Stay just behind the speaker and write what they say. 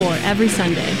every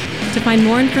Sunday. To find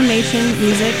more information,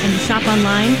 music, and to shop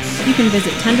online, you can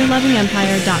visit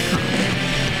tenderlovingempire.com.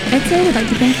 X-Ray would like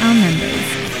to thank our members.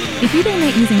 If you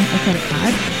donate using a credit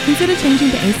card, consider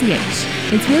changing to ACH.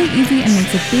 It's really easy and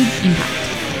makes a big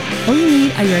impact. All you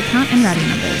need are your account and routing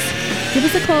numbers. Give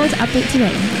us a call to update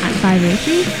today at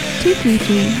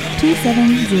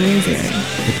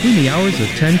 503-233-2700. Between the hours of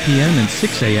 10 p.m. and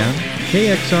 6 a.m.,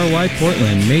 KXRY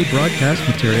Portland may broadcast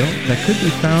material that could be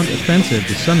found offensive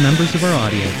to some members of our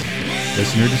audience.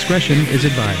 Listener discretion is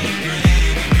advised.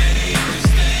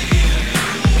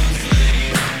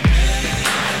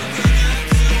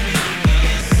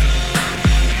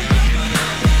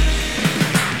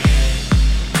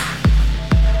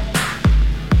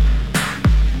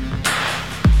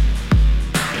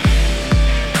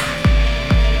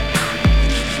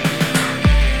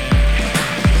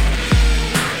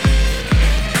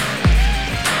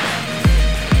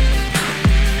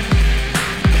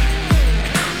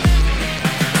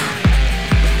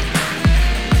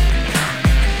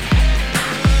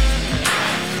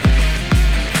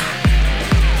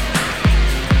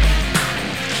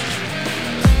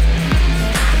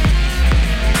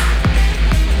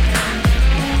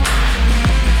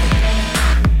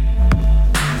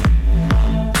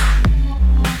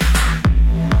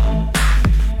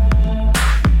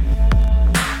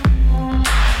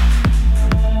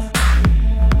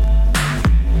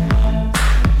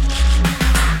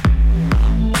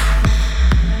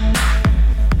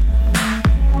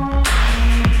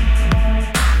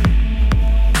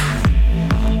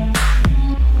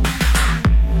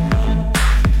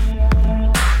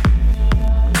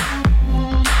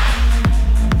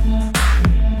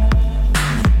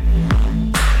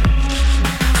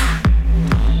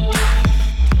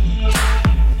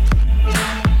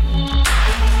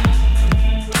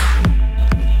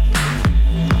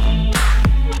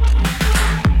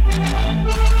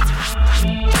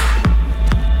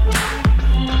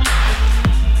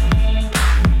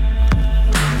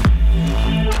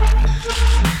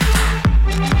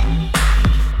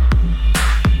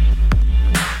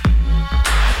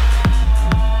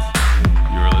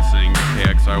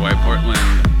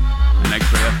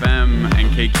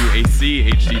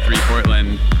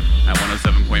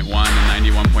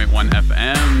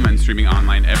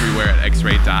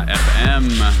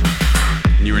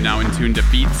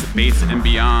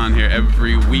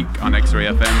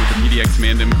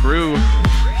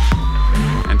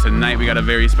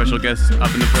 Very special guest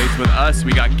up in the place with us.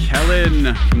 We got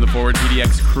Kellan from the Forward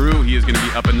PDX crew. He is going to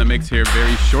be up in the mix here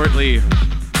very shortly. You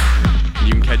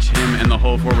can catch him and the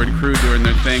whole Forward crew doing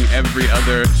their thing every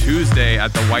other Tuesday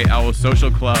at the White Owl Social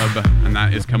Club, and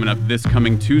that is coming up this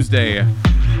coming Tuesday. So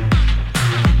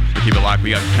keep it locked. We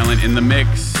got Kellan in the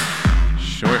mix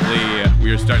shortly.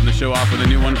 We are starting the show off with a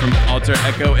new one from Alter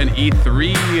Echo and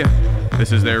E3.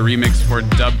 This is their remix for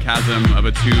Dub Chasm of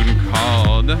a tune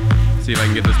called, see if I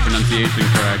can get this pronunciation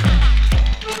correct,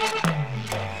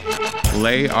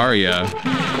 Lay Aria.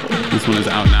 This one is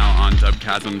out now on Dub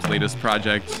Chasm's latest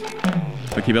project.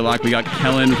 But keep it locked. We got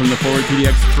Kellan from the Forward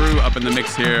PDX crew up in the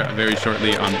mix here very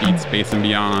shortly on Beat Space and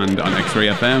Beyond on X-Ray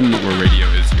FM, where radio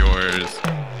is yours.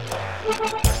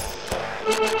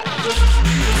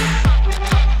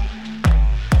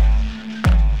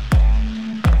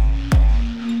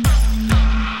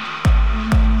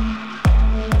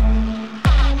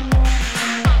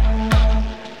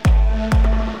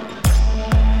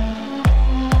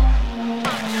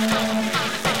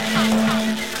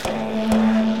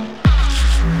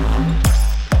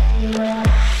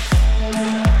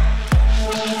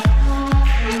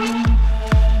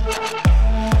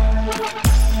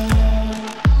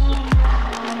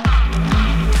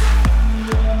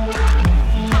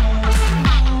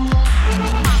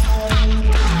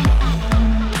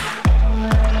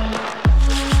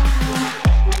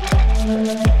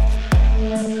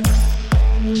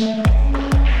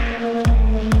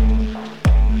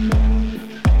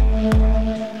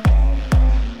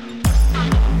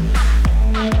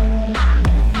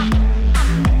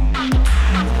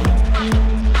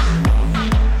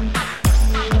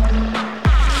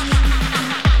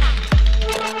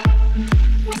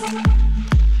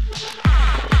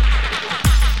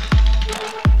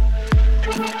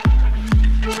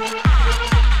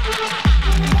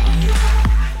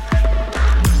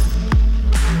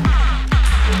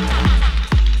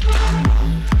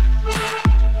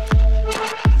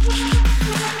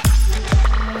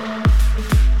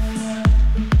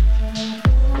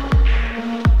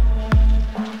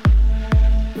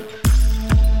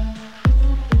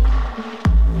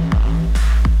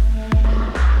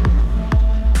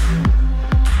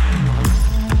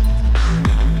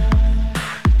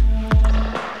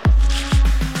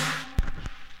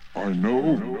 I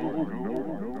know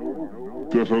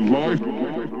that a life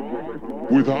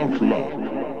without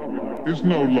love is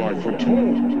no life at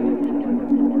all.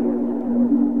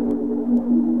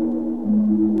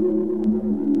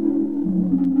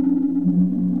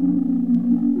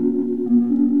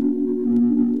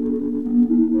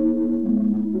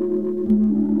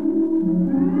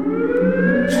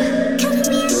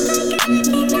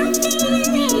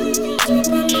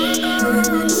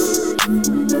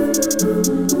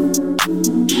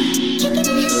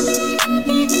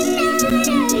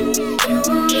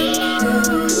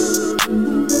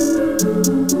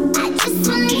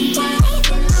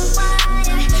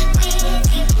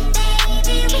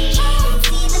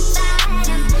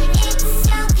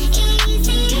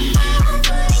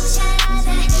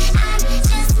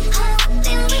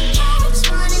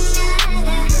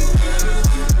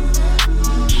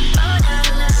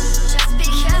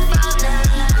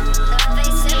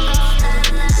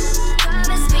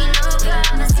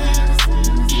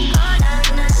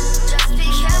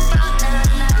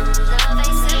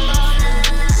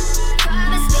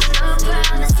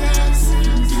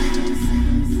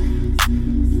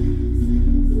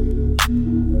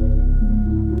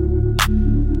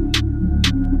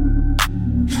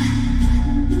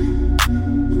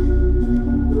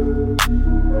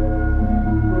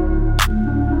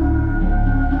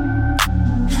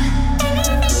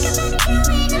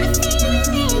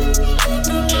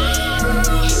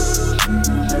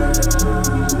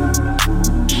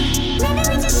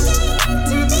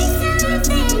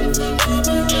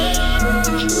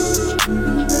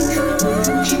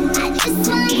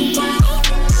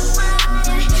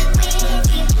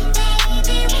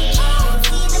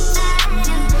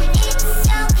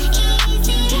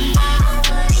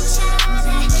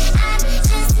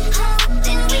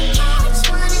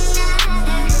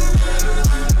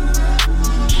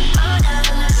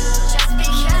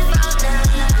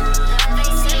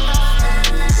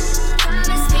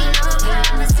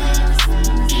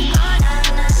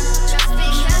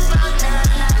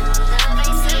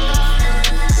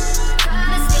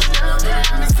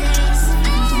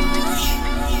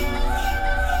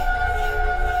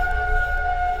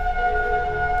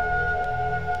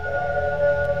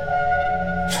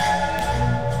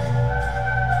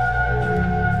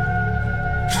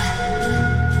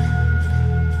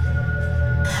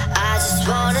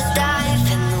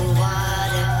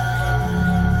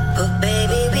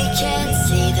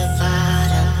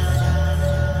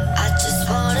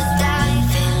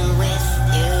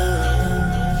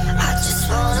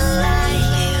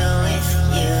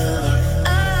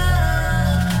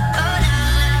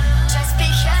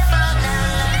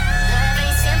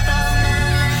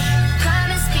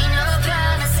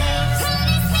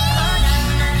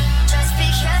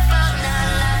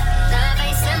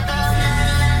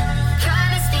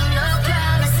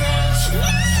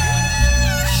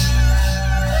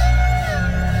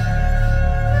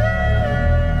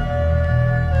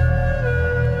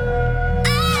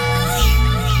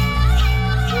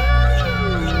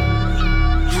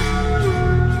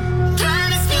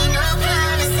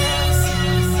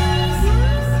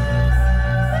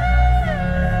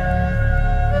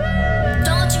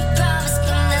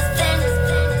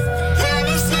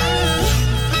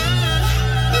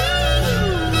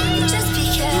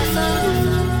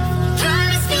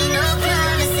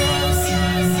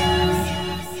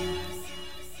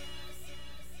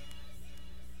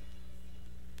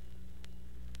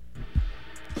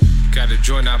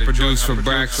 Joint I produced for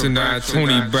Braxton,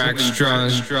 Tony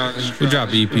Braxton. We'll drop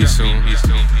EP soon.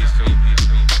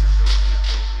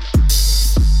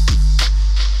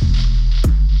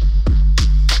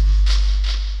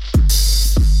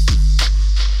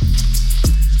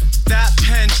 That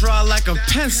pen draw like a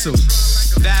pencil.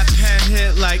 That pen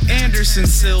hit like Anderson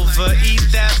Silva.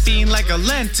 Eat that bean like a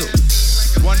lentil.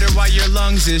 Wonder why your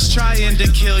lungs is trying to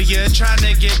kill you, trying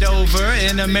to get over.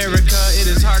 In America, it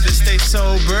is hard to stay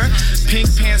sober. Pink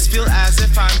pants feel as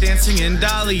if I'm dancing in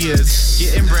dahlias.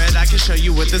 Getting bread, I can show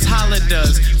you what this holla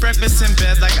does. Breakfast in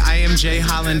bed like I am Jay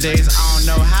Hollandaise. I don't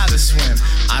know how to swim,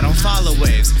 I don't follow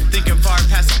waves. Thinking far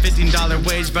past the $15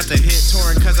 wage, about to hit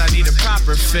touring cause I need a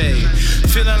proper fade.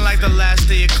 Feeling like the last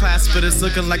day of class, but it's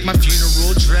looking like my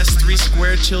funeral. Dressed 3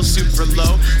 square, chill super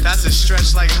low. That's a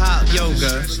stretch like hot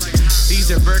yoga. These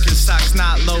are Birkenstocks,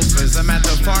 not loafers. I'm at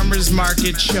the farmer's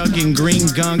market, chugging green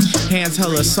gunk. Hands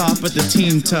hella soft, but the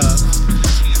team tough.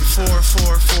 4,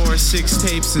 4, 4, 6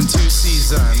 tapes and 2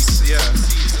 seasons. Yeah.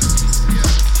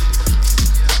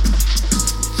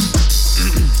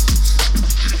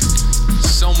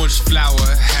 So So much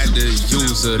flour, had to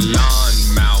use a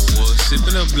lawnmower.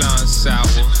 Sipping a blonde sour.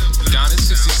 Gone in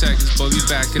 60 seconds, but be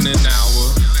back in an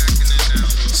hour.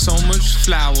 So much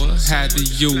flour, had to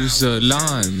use a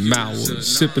lawnmower.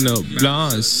 Sipping a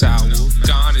blonde sour.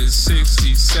 Gone in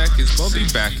 60 seconds, but be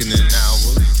back in an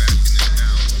hour.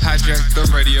 Hijack the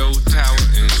radio tower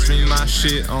and stream my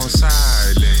shit on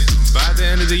silent. By the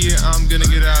end of the year, I'm gonna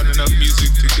get out enough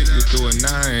music to get you through a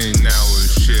 9-hour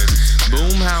shift.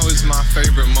 Boomhauer is my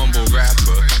favorite mumble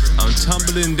rapper. I'm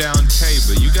tumbling down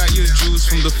table. You got your juice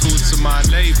from the fruits of my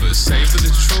labor. Savor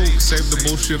the truth, save the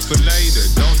bullshit for later.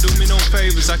 Don't do me no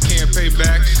favors, I can't pay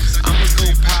back. I'ma go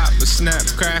pop a snap,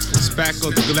 crack, and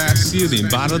spackle the glass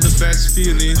ceiling. Bottle the best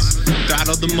feelings,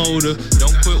 throttle the motor.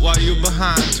 Don't quit while you're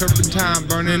behind. Turpentine,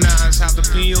 burning eyes,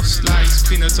 jalapeno slice,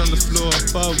 peanuts on the floor.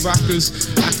 Above rockers,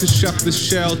 I can shuck the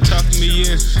shell, tuck me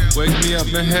in, wake me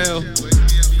up in hell.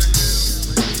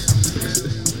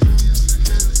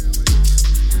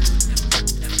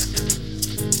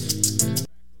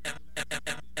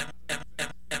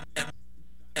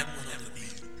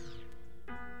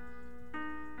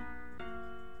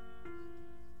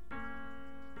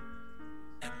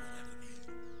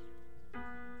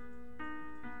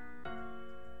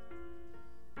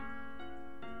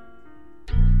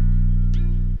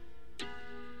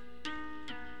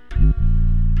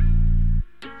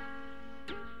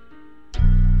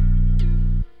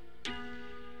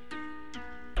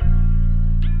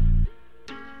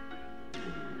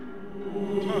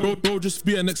 Bro, just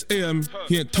be at next AM.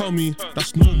 He ain't tell me,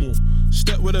 that's normal.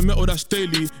 Step with a metal, that's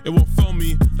daily. It won't fail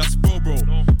me, that's bro. On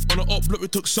the up block, we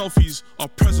took selfies. Our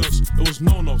presence, it was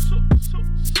no.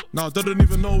 Now they don't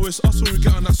even know it's us when we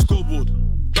get on that scoreboard.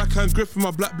 Backhand grip in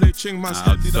my black blade ching. That's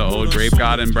the old Grape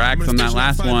God and Brax on that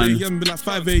last one.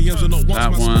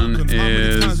 That one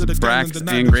is Brax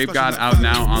and Grape God out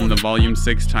now on the Volume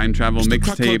 6 Time Travel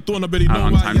mixtape, out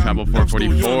on Time Travel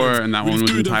 444, and that one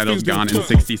was entitled Gone in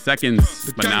 60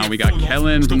 Seconds. But now we got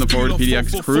Kellan from the Forward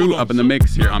PDX crew up in the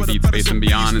mix here on Beat Space and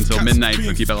Beyond until midnight,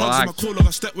 so keep it locked.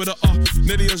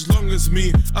 Nearly as long as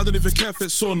me, I don't even care if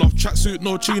it's sawn off. Tracksuit,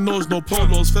 no chinos, no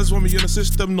polos. Feds want me in the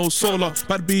system, no solar.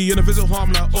 Bad B in a visit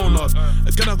home like, oh lord.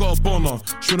 Again I got a boner.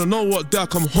 She wanna know what day I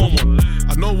come home on.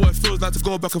 I know what it feels like to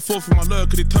go back and forth with my lawyer.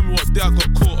 Could he tell me what day I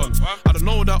got caught on? I don't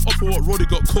know that offer what road he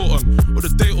got caught on, or the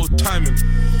date or timing.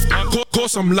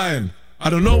 Course I'm lying. I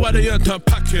don't know why they ain't turned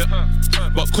pack yet,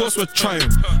 but course we're trying.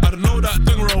 I don't know that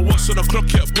thing where I watch on the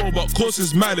clock yet, bro, but course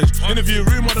is mileage. Interview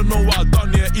room, I don't know what I've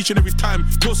done yet. Each and every time,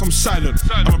 course I'm silent.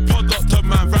 I'm a product of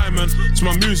my environment. To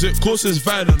my music, course is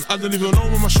violent. I don't even know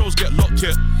when my shows get locked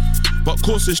yet, but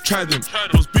course is trident.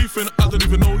 Was beefing, I don't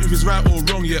even know if it's right or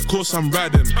wrong yet. Course I'm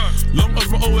riding. Long as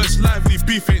my OS lively,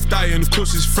 beef ain't dying.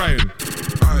 Course is frying.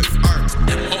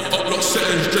 Up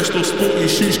settings, dressed all sporty,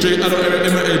 shoes straight. I don't ever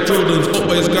imitate Jordans. Up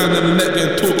by his gun and the neck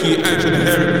getting talky. I ain't trying to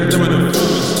hear it. Them and them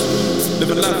formers.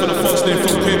 Living life on a fast lane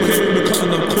from KK. We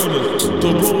cutting them corners. To a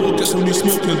roll, get some new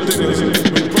smoking diggers. We're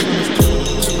running this cold.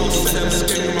 I'm setting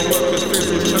skin in my workers' face.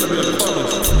 Was trying to be a father.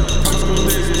 High school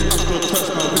days was after a touch.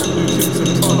 Now we're blue kicks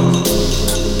and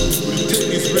collars. We take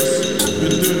these risks.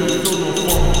 Been doing no film, no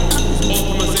fun. It's all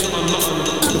come and say I'm nothing.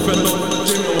 Defend up,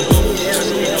 Jimmy or Hub.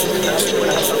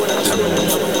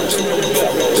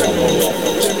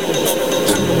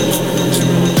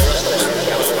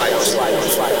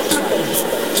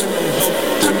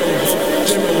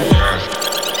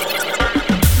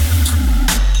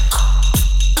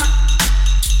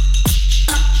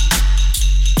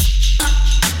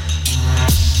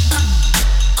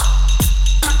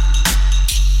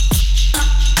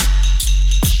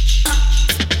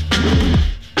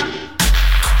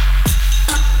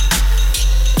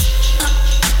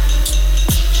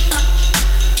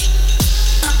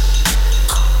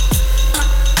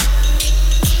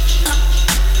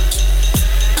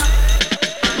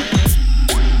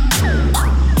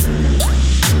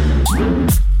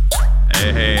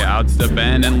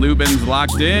 Ben and Lubin's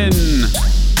locked in.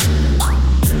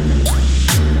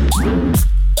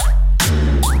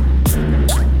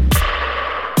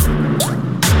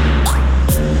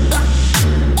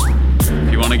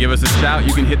 If you want to give us a shout,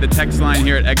 you can hit the text line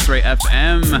here at X-Ray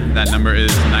FM. That number is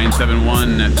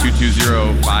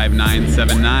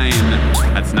 971-220-5979.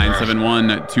 That's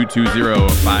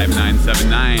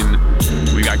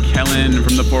 971-220-5979. We got Kellan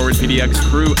from the Forward PDX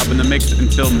crew up in the mix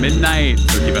until midnight,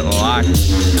 so keep it locked.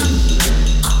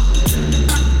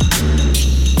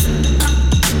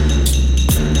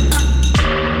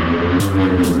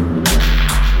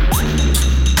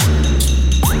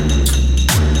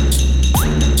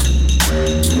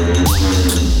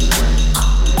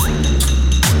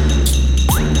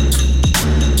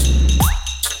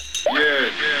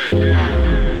 Yeah.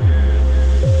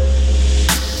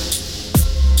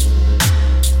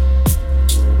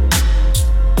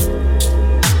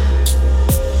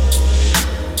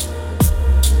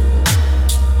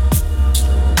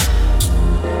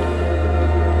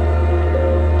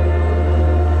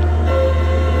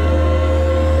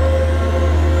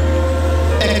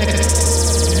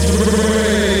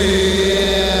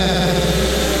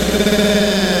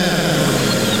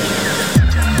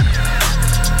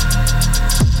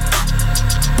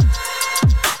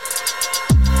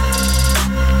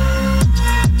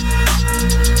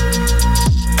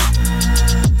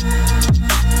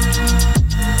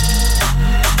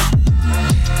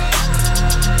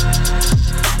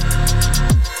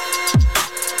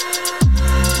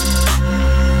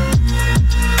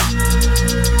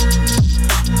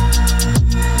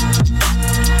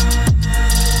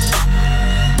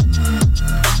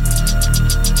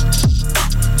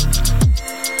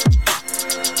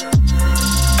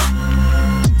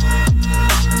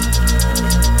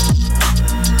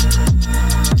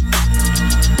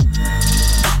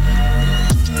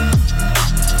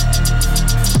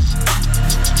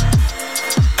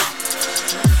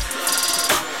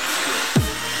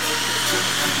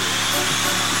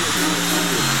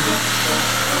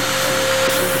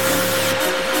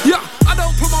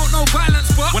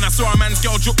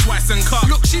 girl dropped twice and cut.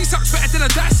 Look, she sucks better than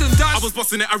a Dyson does. I was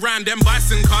bossing it around them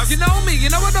bison cars. You know me, you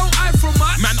know I don't hide from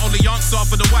much. Man only answer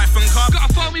for the wife and car.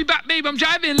 Gotta phone me back, babe, I'm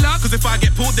driving, love. Cause if I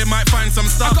get pulled, they might find some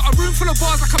stuff. I got a room full of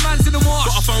bars like a man's in the wash.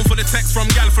 Got a phone for the text from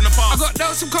gal from the past. I got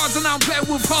notes and cards and now I'm playing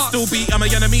with hearts. Still beat my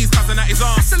enemies, cousin at his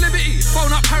arse. That's a liberty.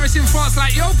 Phone up Paris in France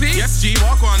like yo, P. Yes, G,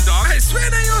 walk on, dog. Hey, swear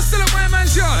that you're still at my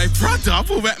man's yard. Hey, brother, I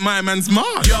thought my man's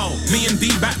mark. Yo, me and D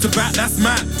back to back, that's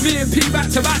mad. Me and P back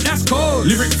to back, that's cold.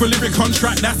 Lyric for lyric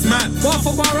contract, that's mad. Bar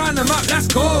for bar on the map, that's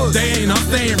cold. They ain't us,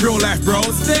 they ain't real life,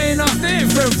 bros. They ain't us, they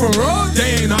ain't friend for road.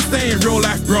 They ain't us, they ain't real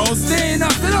life, bros. They ain't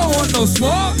us, they don't want no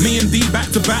smoke. Me and D back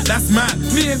to back, that's mad.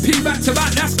 Me and P back to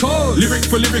back, that's cold. Lyric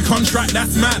for lyric contract,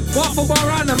 that's mad. Bar for bar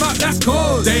on the map, that's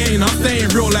cold. They ain't us, they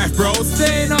ain't real life, bros.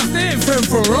 They ain't us, they ain't friend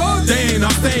for road. They ain't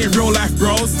us, they ain't real life,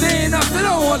 bros. They ain't us, they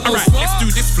don't want no Alright, smoke. let's do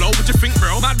this flow, what you think,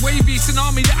 bro? Mad wavy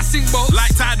tsunami that I sing both.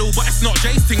 Like Tidal, but it's not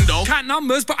Jay's thing though. Count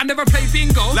numbers, but I never play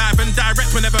bingo. Live and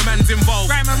direct whenever man's involved.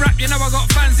 Rhyme and rap, you know I got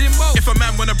fans in both. If a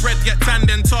man wanna bread, get tanned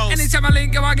and toast. Anytime I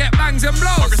link you, I get bangs and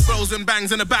blows. Or explodes and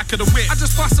bangs in the back of the whip. I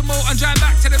just bust them all and drive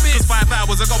back to the bits. Cause 5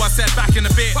 hours ago I said back in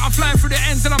a bit. But I'm flying through the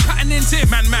ends and I'm patterning tips.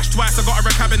 Man mashed twice, I got a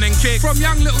recabbing and kick. From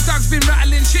young little dogs been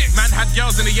rattling chicks. Man had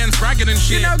girls in the ends bragging and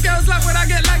shit. You know girls like when I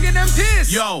get lagging and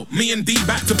pissed. Yo, me and D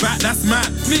back to back, that's mad.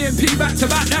 Me and P back to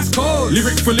back, that's cold.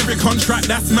 Lyric for lyric contract,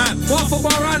 that's mad. Bar for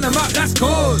bar on the map, that's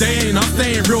cold. They ain't us,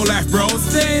 they ain't real life,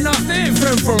 bros. They ain't us, they ain't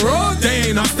friend for road. They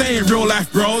ain't us, they ain't real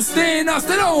life, bros. They ain't us,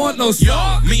 they don't want no Yo,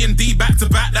 smoke. me and D back to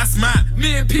back, that's mad.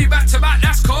 Me and P back to back,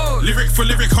 that's cold. Lyric for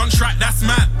lyric contract, that's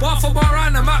mad. Bar for bar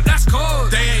on the map, that's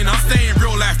cold. They ain't us, they ain't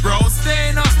real life, bros. They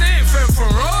ain't us, they ain't friend for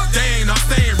road. They ain't us,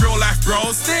 they ain't real life,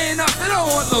 bros. They ain't us, they don't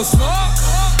want no smoke.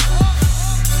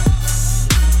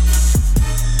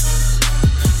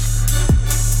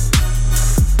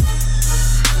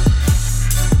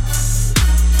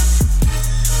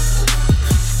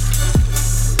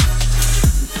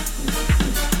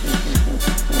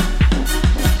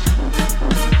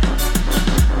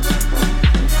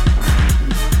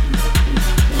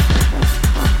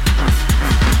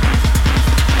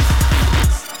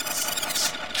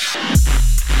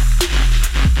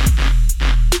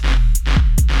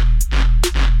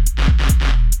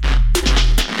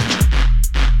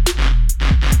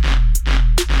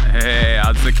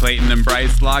 Clayton and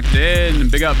Bryce locked in.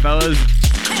 Big up, fellas.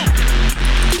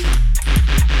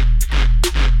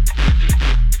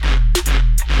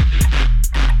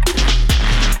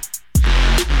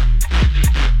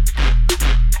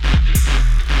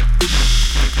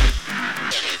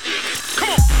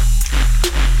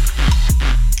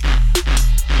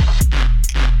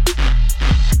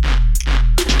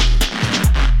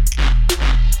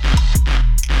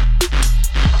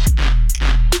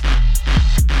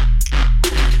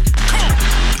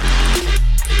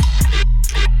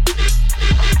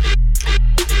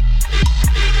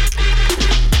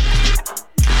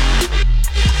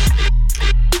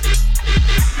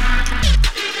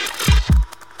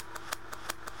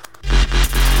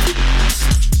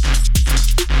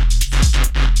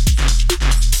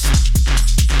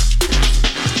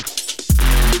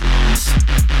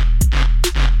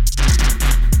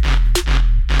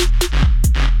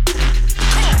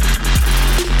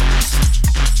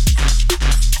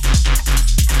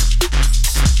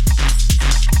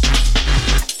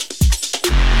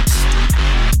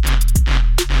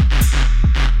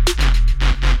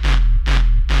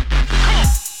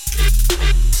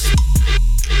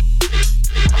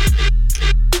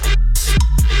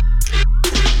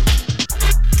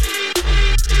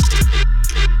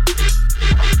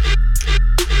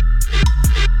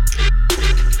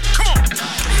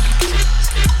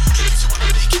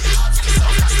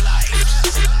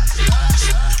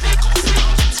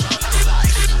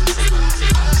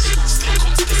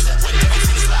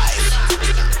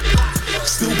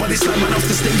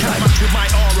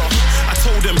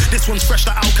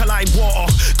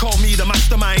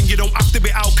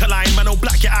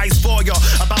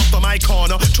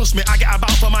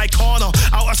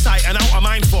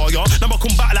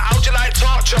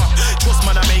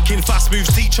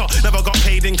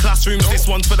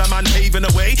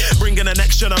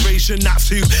 That's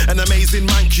who an amazing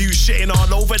man Q shitting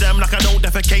all over them like I don't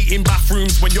defecate in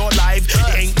bathrooms when you're live.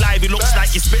 It ain't live, it looks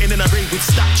like you're spitting in a rave with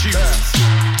statues.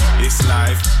 It's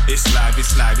live, it's live,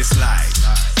 it's live, it's live.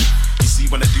 You see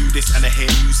when I do this and I hear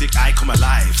music, I come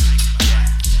alive.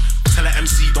 Tell an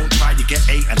MC don't try, you get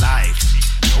ate alive.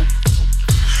 Nope.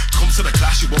 Come to the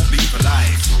clash, you won't leave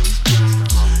alive.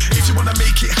 If you wanna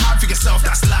make it hard for yourself,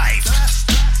 that's life.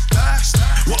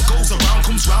 What goes around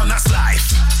comes round, that's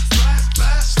life.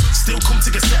 Still come to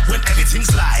your set when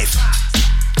everything's live.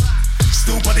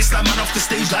 Still body body slam man off the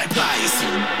stage like flies.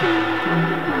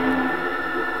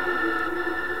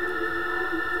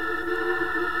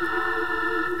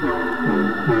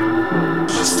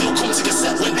 Still come to get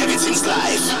set when everything's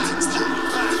live.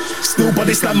 Still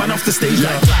body slam man off the stage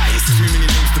like flies. Too many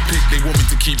names to pick, they want me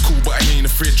to keep cool, but I ain't in the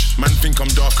fridge. Man think I'm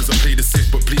dark cause I play the sick,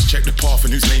 but please check the path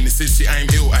and whose lane this is. See, I am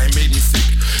ill, I ain't made me sick.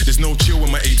 There's no chill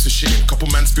when my apes are shitting. Couple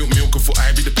man spilt milk and thought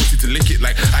I'd be the pussy to lick it.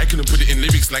 Like, I couldn't put it in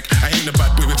lyrics, like, I ain't the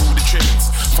bad boy with all the trimmings.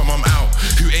 From I'm out,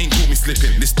 who ain't caught me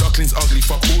slipping? This duckling's ugly,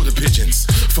 fuck all the pigeons.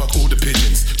 Fuck all the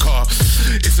pigeons. Car,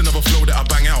 it's another flow that I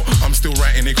bang out. I'm still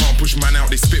writing, they can't push man out.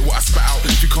 They spit what I spat out.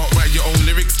 If you can't write your own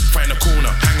lyrics, find a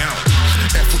corner, hang out.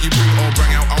 F what you bring or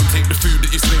bang out. I'll take the food that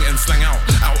you sling and slang out.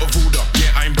 Out of order, yeah,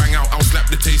 I'm bang out. I'll slap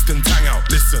the taste and tang out.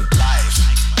 Listen. Live.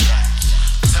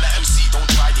 Tell the MC don't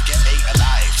try to get ate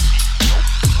alive. Nope.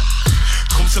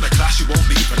 Come to the clash, you won't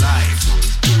leave alive.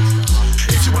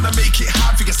 If you wanna make it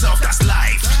hard for yourself, that's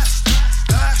life.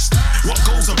 What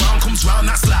goes around comes round,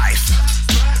 that's life.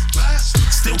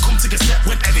 Still come to get set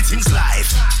when everything's live.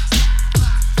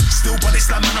 Still body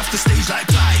slam man off the stage like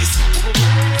flies.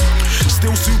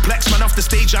 Still suplex man off the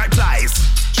stage like flies.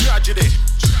 Tragedy.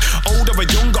 Older or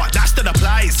younger, that still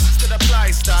applies. Still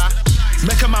applies, star.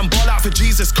 Make a man ball out for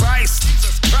Jesus Christ.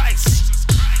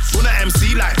 Run a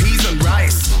MC like peas and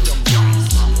rice.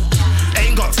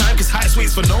 Ain't got time cause heights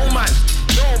waits for no man.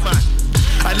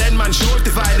 I lend man short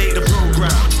to violate the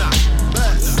program.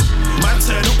 Man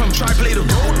turn up and try play the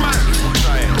road man.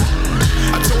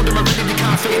 I told them already they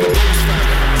can't fade the roads man.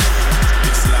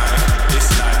 It's live, it's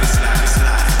live, it's live, it's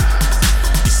live.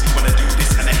 You see when I do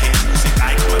this and I hear music,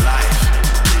 I come alive.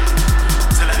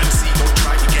 Tell an MC don't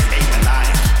try to get ate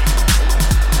alive.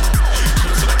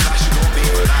 Come to the clash, you won't be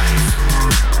alive.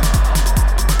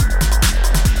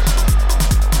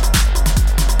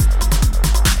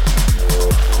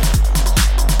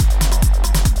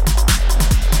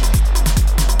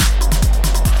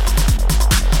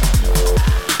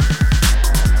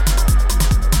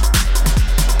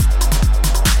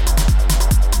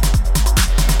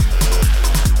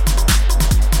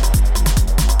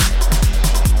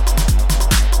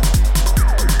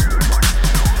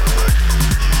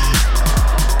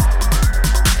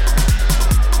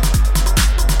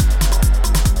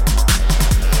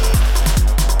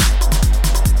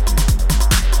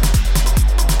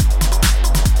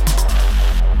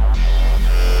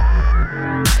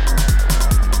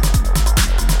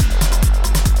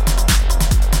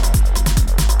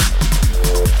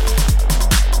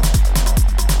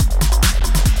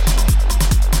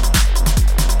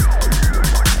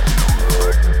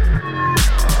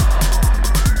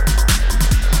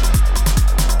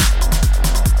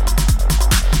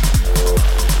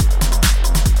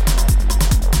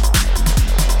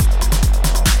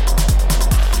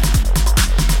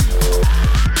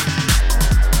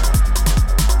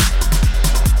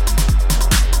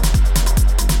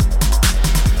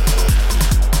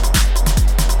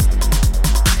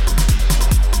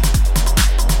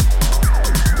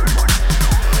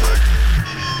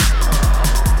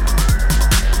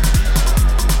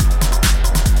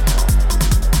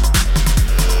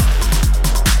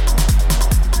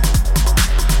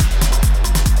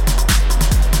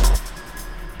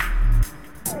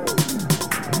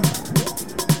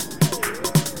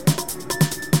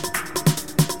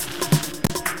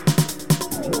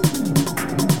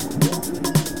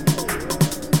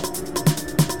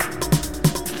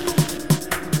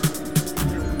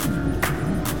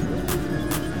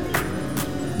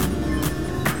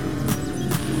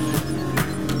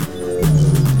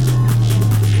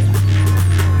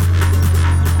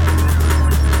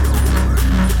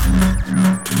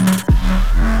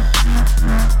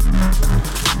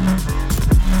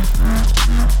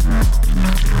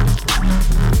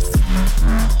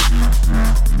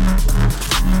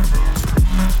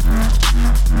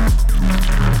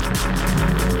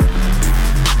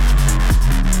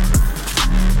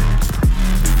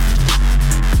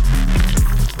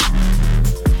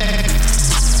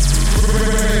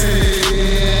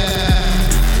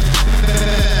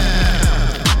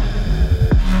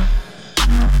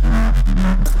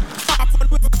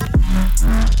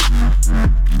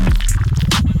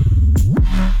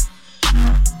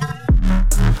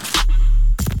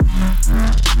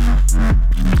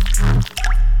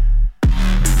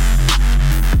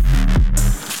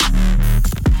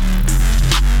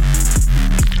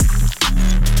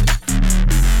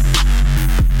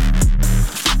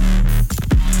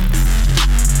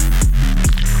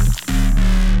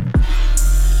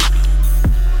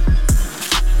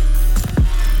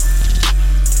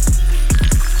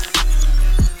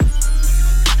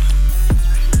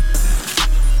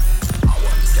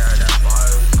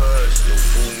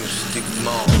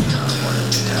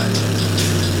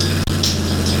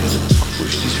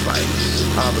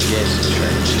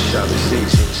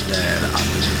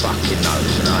 fucking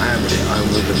nose, and I hammered it home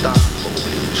with a dartboard.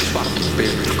 It was fucking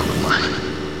biblical, mate.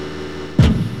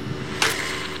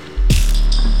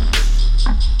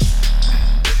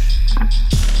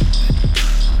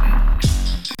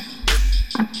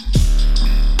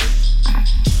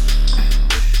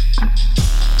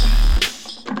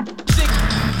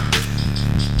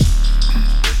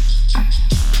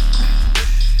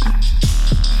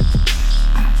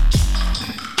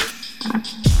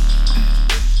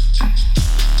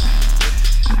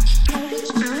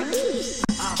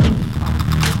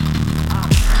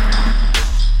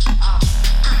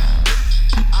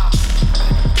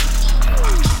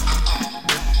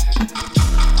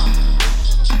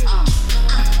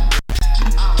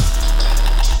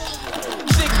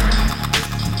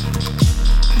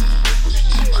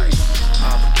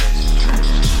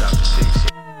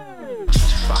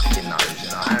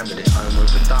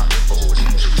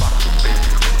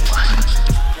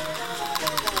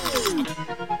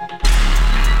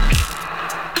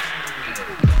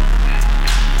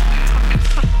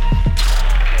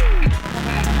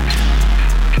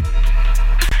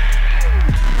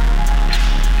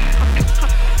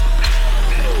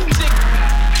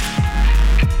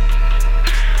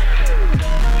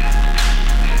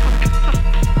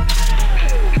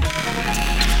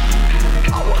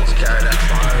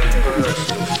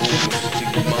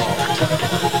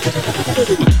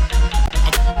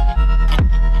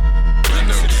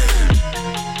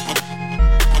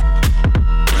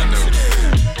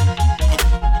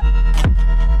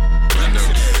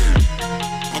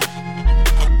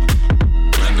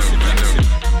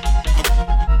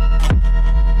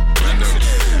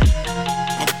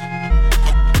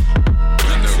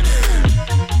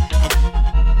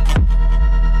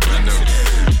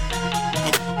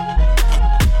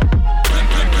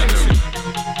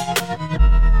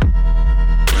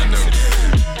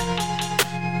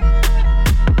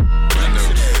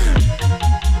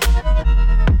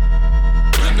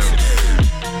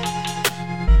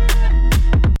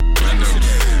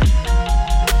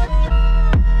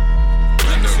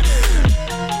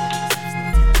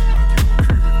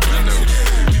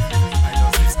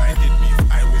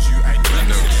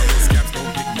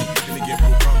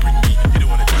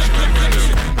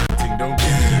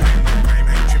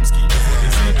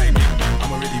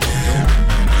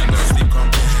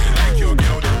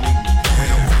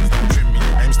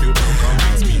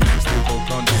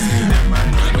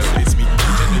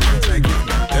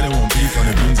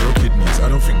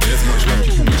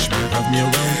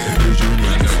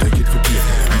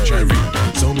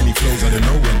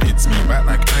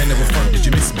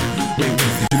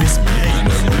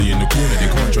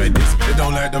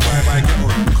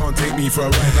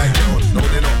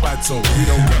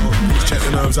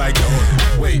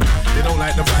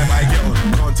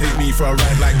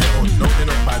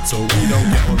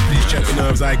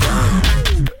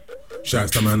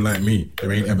 Shouts to man like me,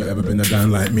 there ain't ever been a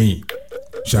Dan like me.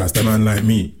 Shouts to man like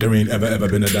me, there ain't ever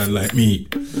been a Dan like me.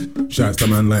 Shouts to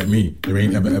man like me, there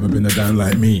ain't ever been a Dan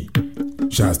like me.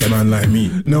 Shouts to man like me,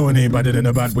 no one ain't better than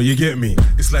a bad boy, you get me.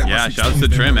 It's like yeah, shouts to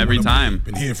Trim every time.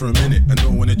 Been here for a minute and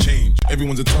don't wanna change.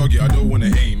 Everyone's a target, I don't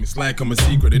wanna aim. It's like I'm a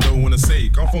secret, they don't wanna say.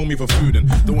 Can't phone me for food and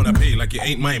don't wanna pay like it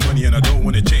ain't my money and I don't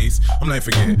wanna chase. I'm like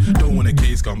forget, don't wanna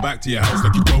case. Come back to your house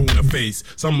like you don't wanna face.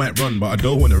 Some might run but I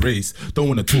don't wanna race. Don't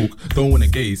wanna talk, don't wanna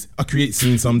gaze. I create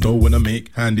scenes some don't wanna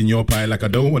make. Hand in your pie like I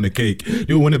don't wanna cake. You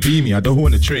don't wanna be me, I don't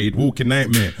wanna trade. Walking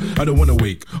nightmare, I don't wanna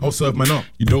wake. I'll serve man up,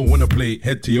 you don't wanna play.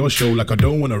 Head to your show like I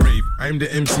don't wanna rave. I'm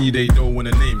the MC they don't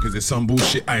wanna name, cause there's some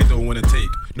bullshit I don't wanna take.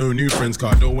 No new friends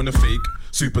car, I don't wanna fake.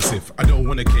 Super stiff, I don't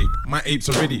wanna cake. My apes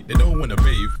are ready, they don't wanna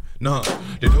bathe. Nah,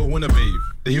 they don't wanna bathe.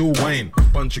 They all whine,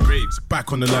 bunch of grapes,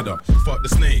 back on the ladder, fuck the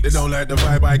snake. They don't like the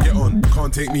vibe I get on,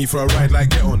 can't take me for a ride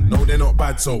like get on. No, they're not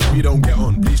bad, so we don't get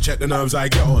on. Please check the nerves I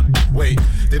get on. Wait,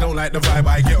 they don't like the vibe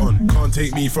I get on, can't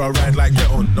take me for a ride like get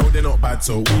on. No, they're not bad,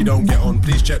 so we don't get on.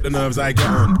 Please check the nerves I get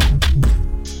on.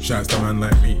 Shouts to man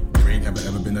like me, there ain't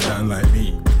ever been a Dan like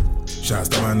me. Shouts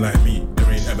to man like me,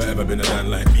 there ain't ever been a Dan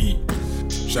like me.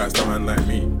 Shouts to man like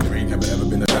me, there ain't ever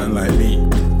been a Dan like me.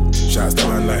 Shouts to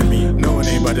man like me, no one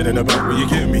ain't better than a bad boy, you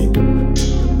get me?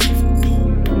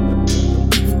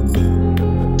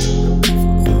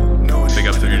 Big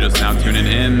ups if you're just now tuning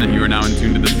in. You are now in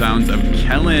tune to the sounds of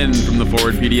Kellan from the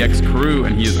Forward PDX crew,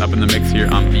 and he is up in the mix here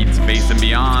on Beat Space and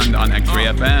Beyond on X-Ray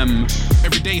FM.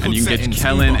 And you can catch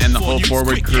Kellan and the whole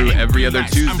Forward crew every other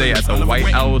Tuesday at the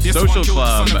White Owl Social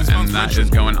Club, and that is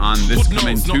going on this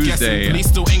coming Tuesday. They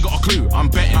still ain't got a clue. I'm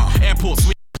betting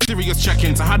airports. serious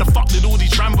check-ins. So how the fuck did all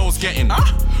these Rambos get in?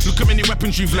 Look how many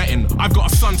weapons you've let in. I've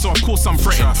got a son, so of course I'm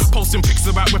threatened. Posting pics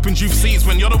about weapons you've seized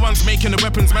when you're the ones making the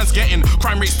weapons man's getting.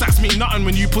 Crime rate stats mean nothing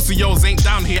when you pussy yos ain't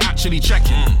down here actually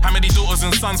checking. How many daughters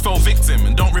and sons fell victim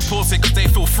and don't report it cause they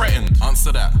feel threatened?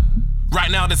 Answer that. Right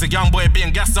now there's a young boy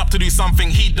being gassed up to do something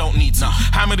he don't need to.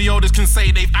 How many elders can say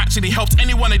they've actually helped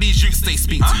any one of these youths they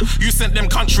speak to? You sent them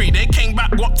country, they came back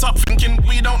whopped up thinking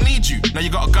we don't need you. Now you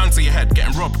got a gun to your head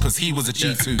getting robbed cause he was a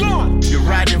G2. You're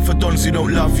riding for dons who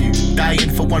don't love you, dying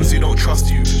for ones who don't trust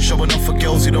you, showing off for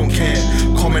girls who don't care,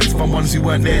 comments from ones who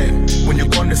weren't there. When you're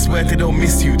gone they swear they don't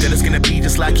miss you, then it's gonna be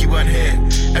just like you weren't here.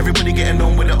 Everybody getting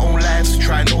on with their own lives,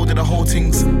 try and know that the whole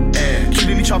thing's air.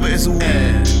 Killing each other is all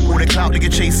air. All the clout they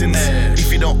get chasing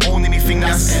if you don't own anything,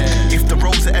 that's if the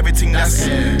roads are everything, that's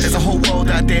there's a whole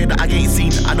world out there that I ain't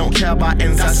seen. I don't care about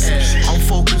ends, that's I'm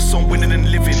focused on winning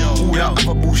and living. All that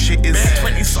other bullshit is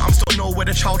 20-somethings don't know where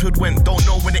the childhood went, don't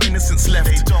know where the innocence left.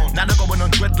 Now they're going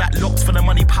on dreadlock locks for the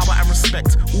money, power and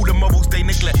respect. All the morals they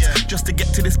neglect just to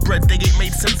get to this bread, they ain't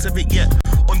made sense of it yet.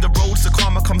 On the roads the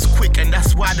karma comes quick and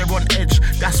that's why they're on edge,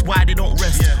 that's why they don't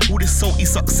rest. All this salty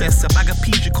success, a bag of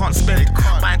peas you can't spend.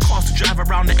 Buying cars to drive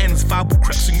around the ends, viable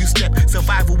creps when you step.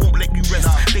 Survival won't let you rest.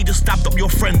 They just stabbed up your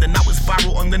friend and now it's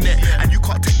viral on the net. And you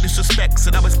can't take disrespect,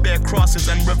 so now it's bare crosses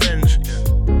and revenge.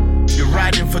 You're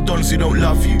riding for dons who don't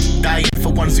love you, dying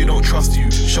for ones who don't trust you,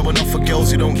 showing off for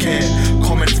girls who don't care,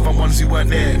 comments from ones who weren't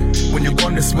there. When you're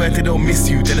gone they swear they don't miss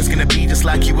you, then it's gonna be just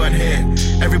like you weren't here.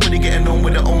 Everybody getting on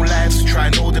with their own lives, try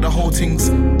and know that the whole thing's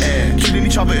air. Killing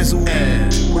each other is all air.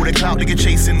 All the clout they get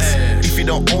chasing if you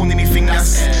don't own anything,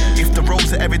 that's if the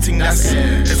roads are everything, that's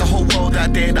there's a whole world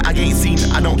out there that I ain't seen.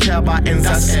 I don't care about ends,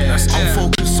 that's I'm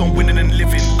focused on winning and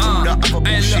living. All that other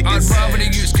bullshit I'd is rather the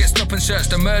youths get stop and search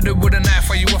than murder with a knife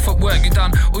while you off at work. You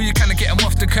done all you can to get them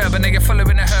off the curb and they get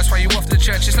following a hearse while you off the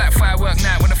church. It's like firework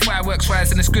night when the fireworks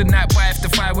rise and it's good night bye if the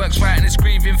fireworks right and it's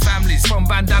grieving families. From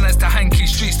bandanas to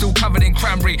hankies, streets still covered in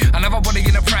cranberry. Another body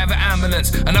in a private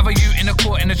ambulance, another youth in a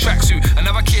court in a tracksuit,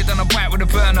 another kid on a bike with a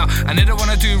burner and they don't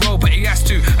wanna do roll but he has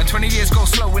to. And 20 years go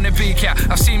slow in a B-cat.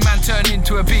 I've seen man turn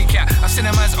into a B-cat. I've seen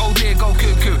a man's old dear go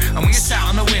cuckoo. And when you sat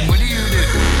on the wind, what do you do?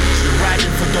 You're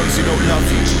riding for dons who don't love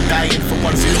you, dying for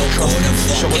ones who don't trust you,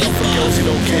 showing off for girls who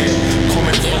don't care,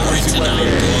 comments from ones who weren't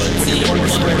there. When you want to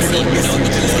spread they don't miss you,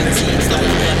 then it's like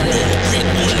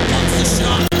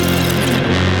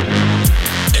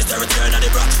It's the return of the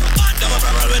rock. Never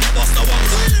barrel when the boss no one.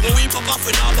 When we pop off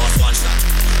with our boss 1 shot,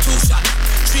 2 shot,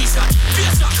 3 shot, 4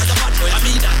 shot, cause the bad boy I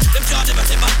mean that. Them can't never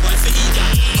say bad boy for eat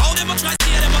that. How them a try to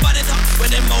steer them about it up. When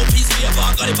them mouthpiece be a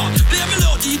bar, got it back. Play me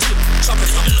low DJ, chop it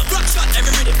up. Rock shot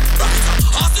every rhythm, rock it up.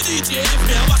 Ask the DJ if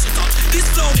me I wash it up. This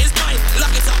flow is mine,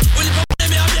 lock it up. When you pop them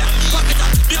me I'm here, rock it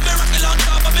up. Be a me rock it on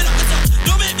top, but me lock it up.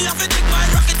 Don't make me have to take my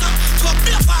rock it up. Come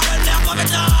be a fire when they pop it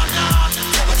up.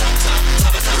 Top it up,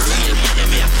 top it up. Real money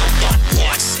me a come on,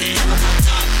 watch it.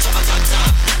 Top it up,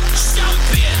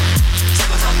 champion.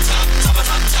 Top it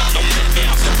up. Don't make me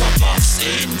have to pop off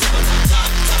scene. Top it up.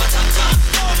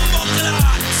 Bumbo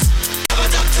clans. Top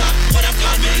it up. What I'm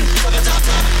call me. Top it up.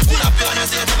 Pull up your hands,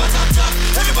 say top it up.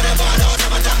 Everybody fall out.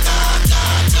 Top it up.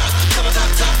 Top it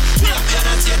up. Pull up your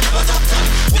hands, say top it up.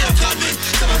 What I'm call me.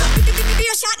 Top it up. Be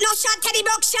a shot, no shot, Teddy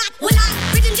Brook shot. Well, I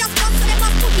written just bust so they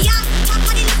must put me out. Top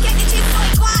money, let's get the chick so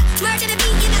it quad. Murder the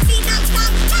beat in the seat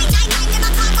non-stop. 999, them a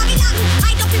call Babylon.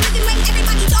 I don't be rhythm when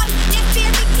everybody done. Next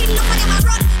fear victim, no for them a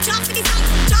run. Drop for the sun,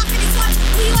 drop for the sun.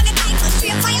 We want the time, so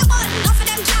straight fire bun. Enough of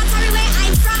them jobs, sorry where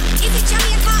I'm from. Is it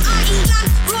Jamaica or England?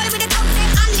 Rolling with the thumbs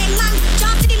and handling man.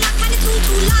 Drop to the knock and the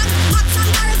too long. Max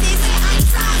and barrels, they say I'm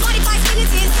from. 45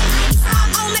 minutes is where I'm from.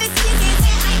 All medicine is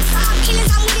where I'm from. Killers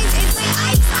and winners is where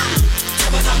I'm from.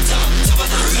 Top it up.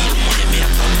 Real money me a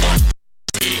come on.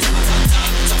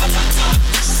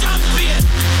 Champion.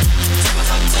 Top it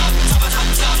up.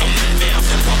 Don't make me have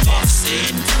to pop off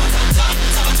scene.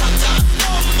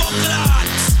 Bumbo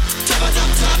clans. Top it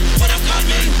up. What I'm call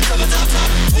me. Top it up.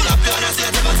 Pull up your hands, say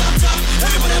top it up.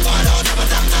 Everybody fall out. Top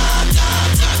it up.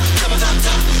 Top it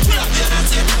up. Pull up your hands,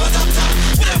 say top it up.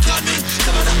 What I'm call me.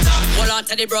 Top it up. Hold on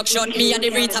to the broke shot, me and the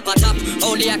retap a top.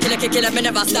 Only a killer, me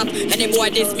never stop. Any boy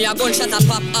diss me, a gunshot a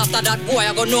pop. After that boy,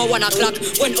 I go know 1 o'clock.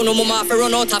 When uno mama fi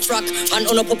run out of frock, and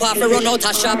uno papa fi run out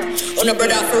of shop, uno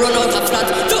brother fi run out of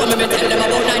flat. Don't me tell them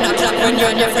about 9 o'clock when you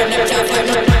and your friend them can't find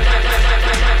me.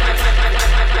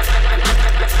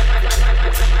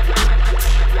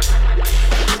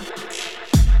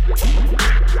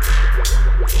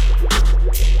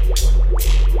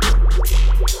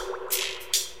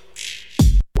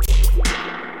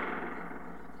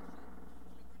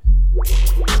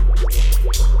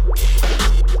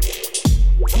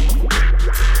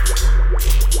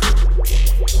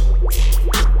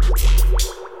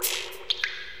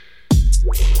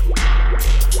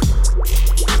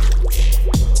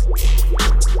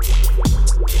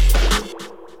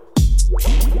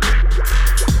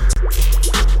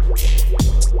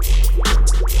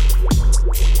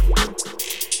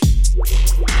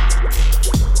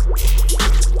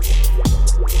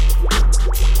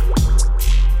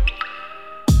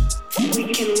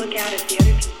 out at the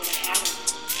other people that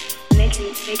haven't. And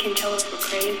they can tell us we're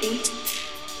crazy.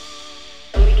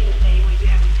 And we can say, well, you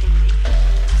haven't seen me.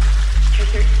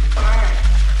 Because there are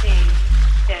things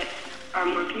that are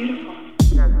more beautiful.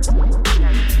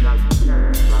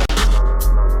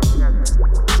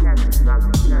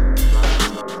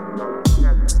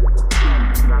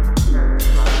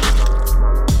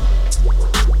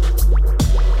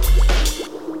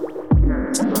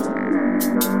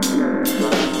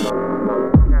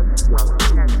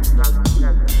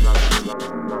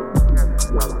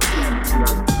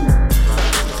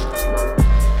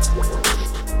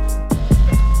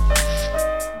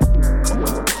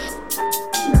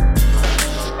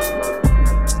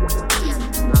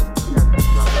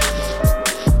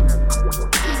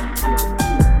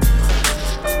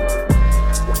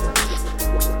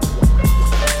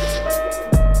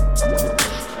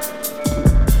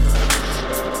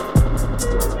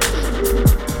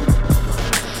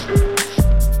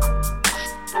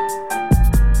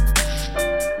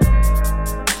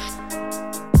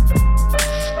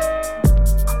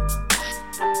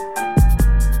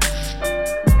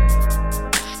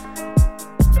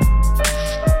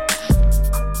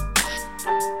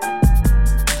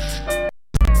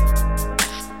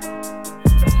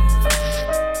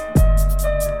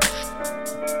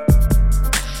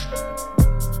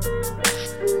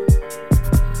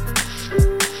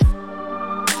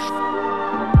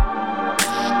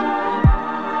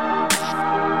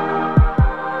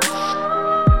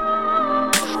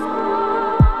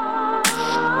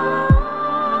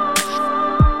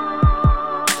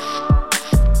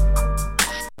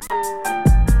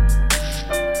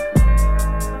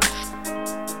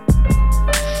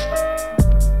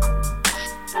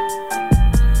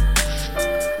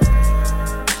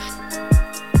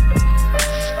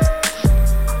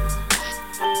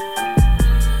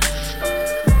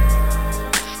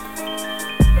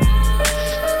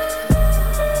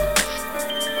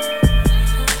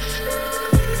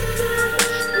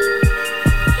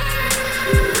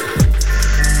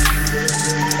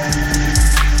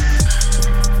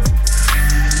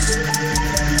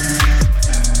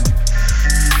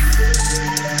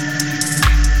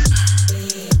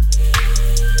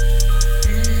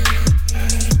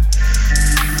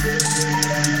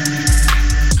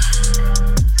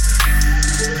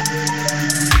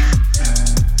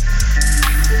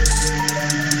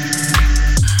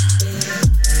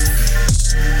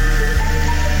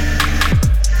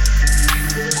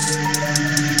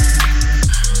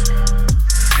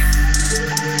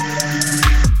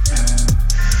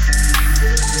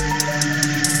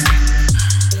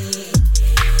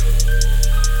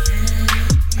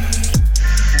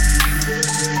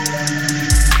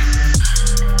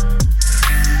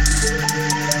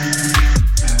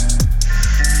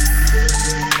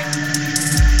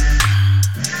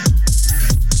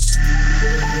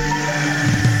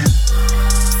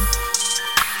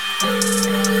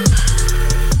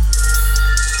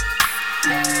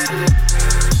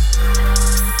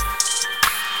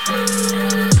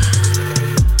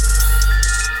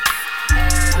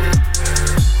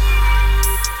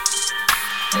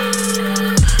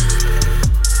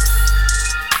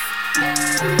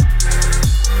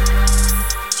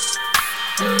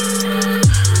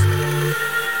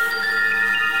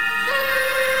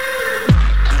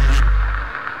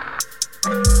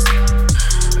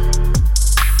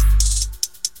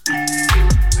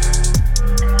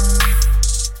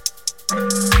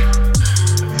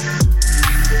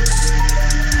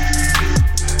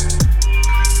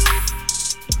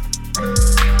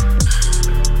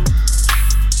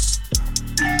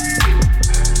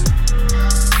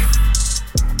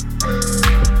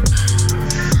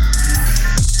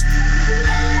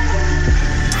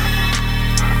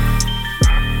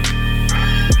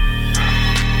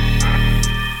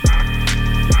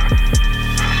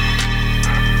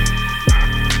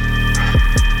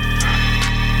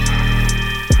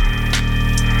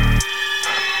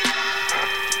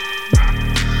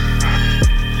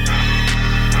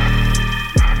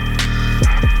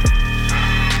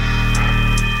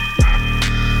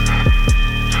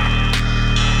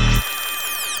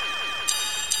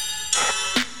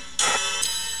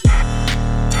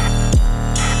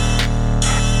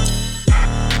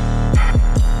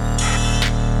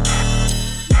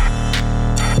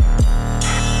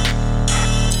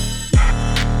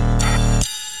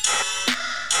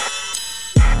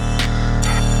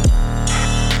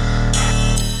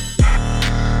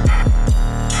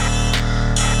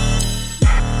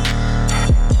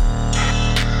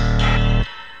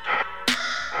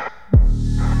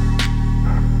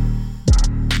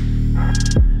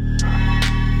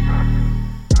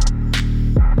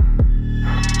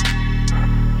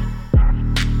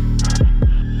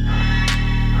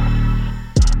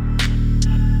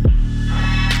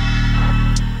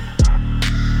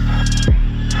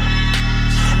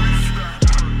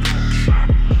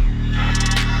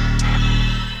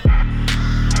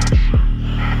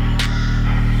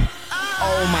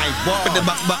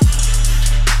 But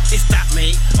it's that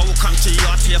mate. I will come to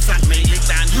your flatmate, lick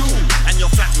down you and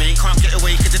your flatmate. Can't get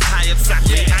away cause you're tired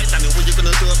flatmate. I done it, what you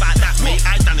gonna do about that, mate?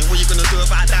 I done it, what you gonna do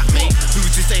about that, mate?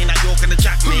 Who's you saying that you're gonna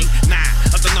jack me? Nah,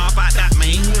 I don't know about that,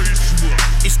 mate.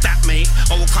 It's that mate.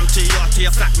 I will come to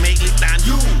your flatmate, lick down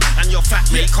you and your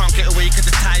flatmate. Can't get away cause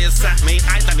you're tired flatmate.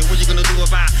 I done it, what you gonna do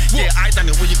about? Yeah, I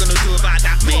done it, what you gonna do about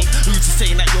that, mate? Who's you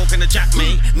saying that you're gonna jack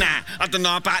me? Nah, I don't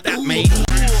know about that, mate.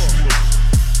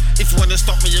 If you wanna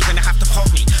stop me, you're gonna have to pop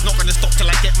me. Not gonna stop till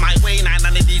I get my way. Nah,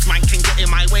 none of these man can get in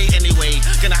my way anyway.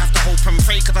 Gonna have to hope and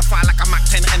pray, cause I fire like a Mac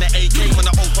 10 and an AK. When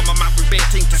I open my mouth with bare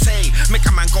things to say, make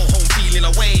a man go home feeling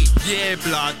away. Yeah,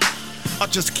 blood, I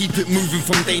just keep it moving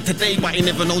from day to day. But you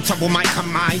never know trouble might come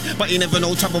my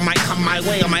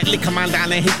way. I might lick a man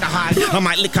down and hit the high. I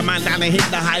might lick a man down and hit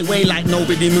the highway. Like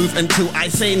nobody move until I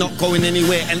say, not going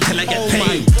anywhere until I get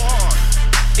paid.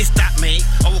 It's that mate.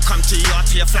 I will come to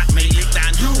your flatmate, lick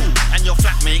down you and your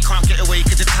flatmate. Can't get away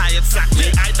cause you're tired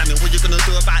flatmate. I done it, what you gonna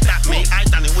do about that, mate? I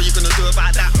done it, what you gonna do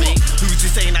about that, mate? Who's you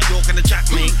saying that you're gonna jack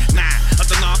me? Nah, I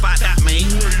don't know about that,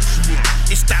 mate.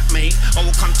 It's that mate. I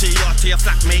will come to your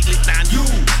flatmate, lick down you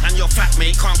and your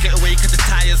flatmate. Can't get away cause you're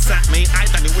tired flatmate. I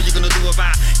done it, what you gonna do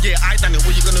about? Yeah, I done it,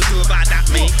 what you gonna do about that,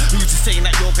 mate? Who's you saying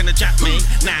that you're gonna jack me?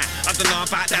 Nah, I don't know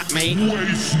about that, mate.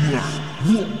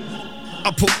 I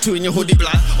put two in your hoodie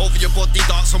blood. Over your body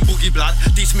dance on boogie blood.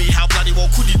 This me how bloody well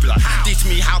could he blood. This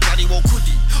me how bloody well could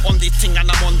he. On this thing and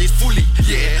I'm on this fully.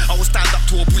 Yeah, I will stand up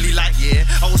to a bully like yeah.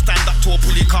 I will stand up to a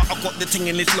bully car. I got the thing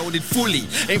and it's loaded fully.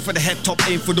 Aim for the head top,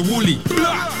 aim for the woolly.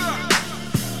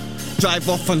 Drive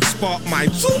off and spark my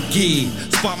Zuki.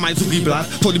 Spark my Zuki blood.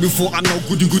 Told you before I know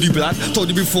goody goody blood. Told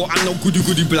you before I know goody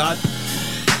goody blood.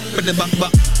 But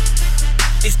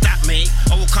it's that mate.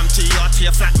 I will come to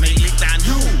your flatmate, lick down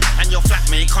you and your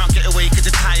flatmate. Can't get away cause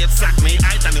you're tired flatmate.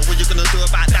 I done it, what you gonna do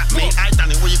about that, mate? I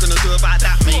done it, what you gonna do about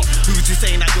that, mate? Who's you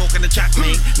saying that you're gonna jack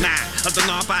me? Nah, I don't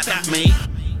know about that, mate.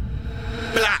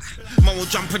 Black, man will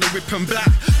jump in the whip and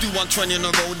black. Do 120 on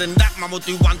the road and that. Man will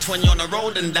do 120 on the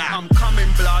road and that. I'm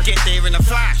coming, blood. Get there in a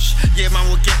flash. Yeah, man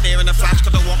will get there in a flash.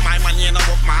 Cause I want my money and I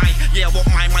want I want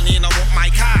my money and I want my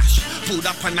cash. Pulled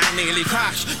up and I nearly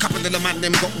crashed. Couple of the man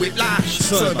them got whiplash.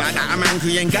 Sorry about that, I'm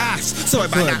angry and gas. Sorry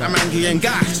about that, I'm angry and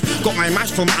gas. Got my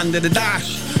mash from under the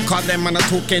dash. Cause them man are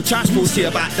talking trash. We'll see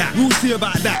about that. We'll see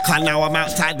about that. Cause now I'm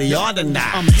outside the yard and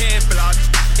that. I'm here, blood.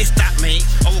 It's that mate.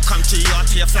 I will come to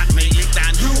your flatmate, lick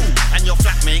down you and your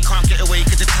flatmate. Can't get away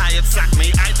cause you're tired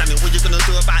flatmate. I done it, what you gonna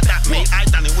do about that, mate? I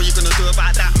done it, what you gonna do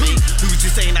about that, mate? Who's you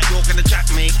saying that you're gonna jack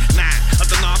me? Nah, I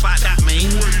don't know about that,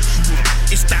 mate.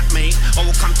 It's that mate. I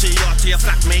will come to your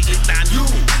flatmate, lick down you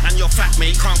and your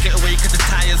flatmate. Can't get away cause you're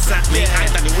tired flatmate. I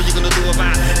done it, what you gonna do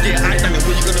about? Yeah, I done it,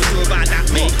 what you gonna do about that,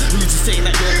 mate? Who's you saying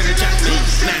that you're gonna jack me?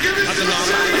 Nah, I don't know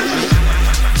about that, mate.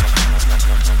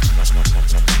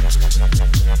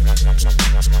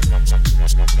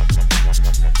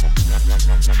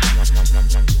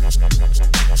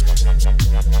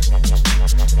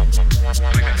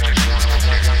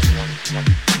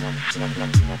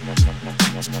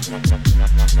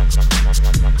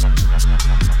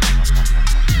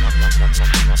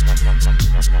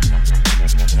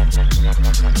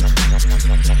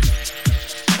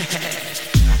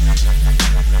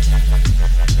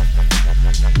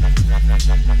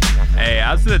 Hey,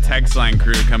 out to the text line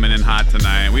crew coming in hot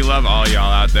tonight. We love all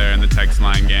y'all out there in the text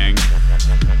line gang.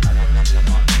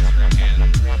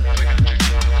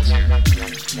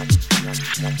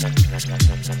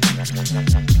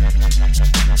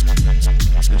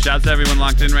 And shouts to everyone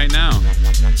locked in right now.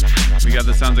 We got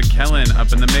the sounds of Kellan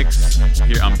up in the mix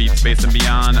here on Beat Space and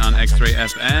Beyond on X-Ray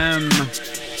FM.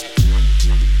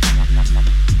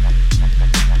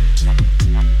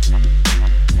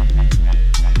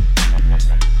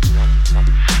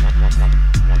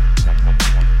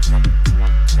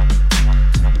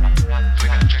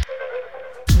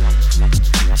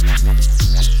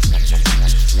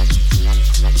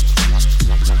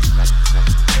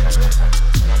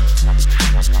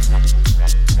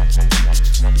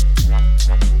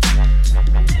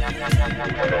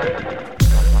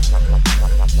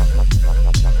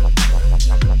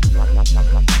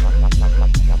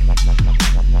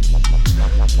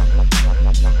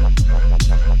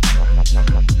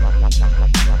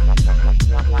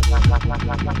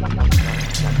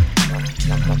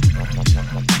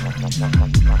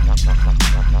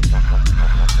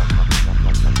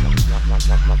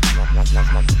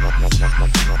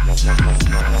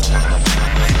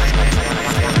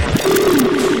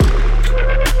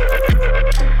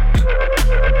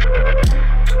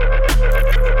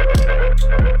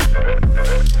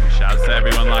 Shouts to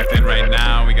everyone locked in right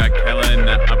now. We got Kellan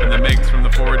up in the mix from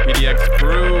the Forward PD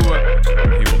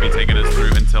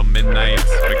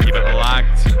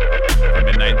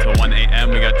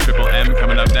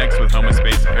with Home of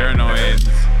Space Paranoids.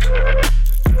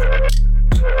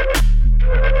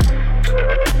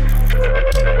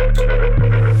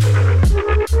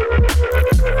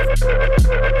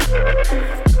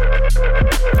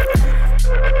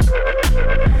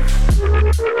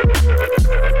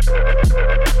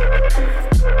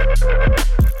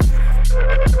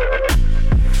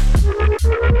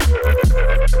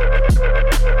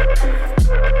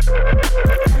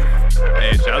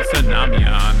 Hey, shouts to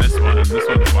Namia on this one. This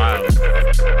one's wild.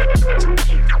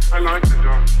 I like the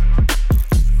dog.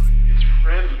 It's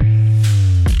friendly.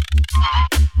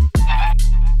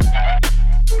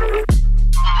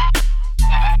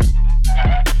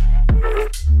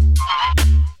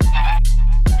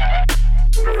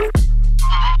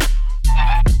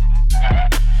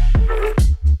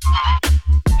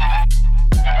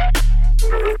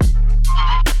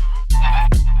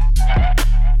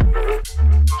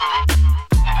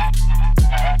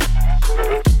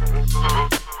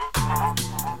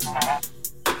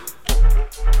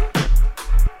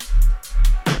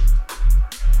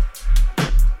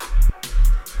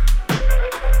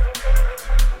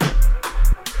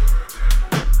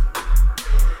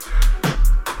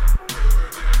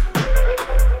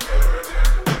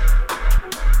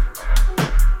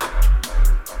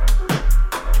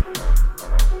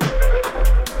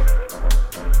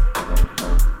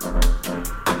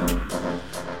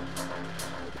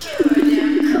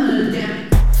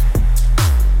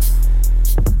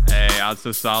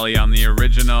 So Sally on the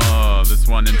original. This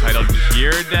one entitled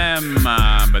Hear Them,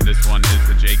 but this one is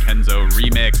the J Kenzo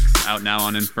remix, out now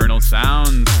on Infernal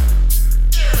Sounds.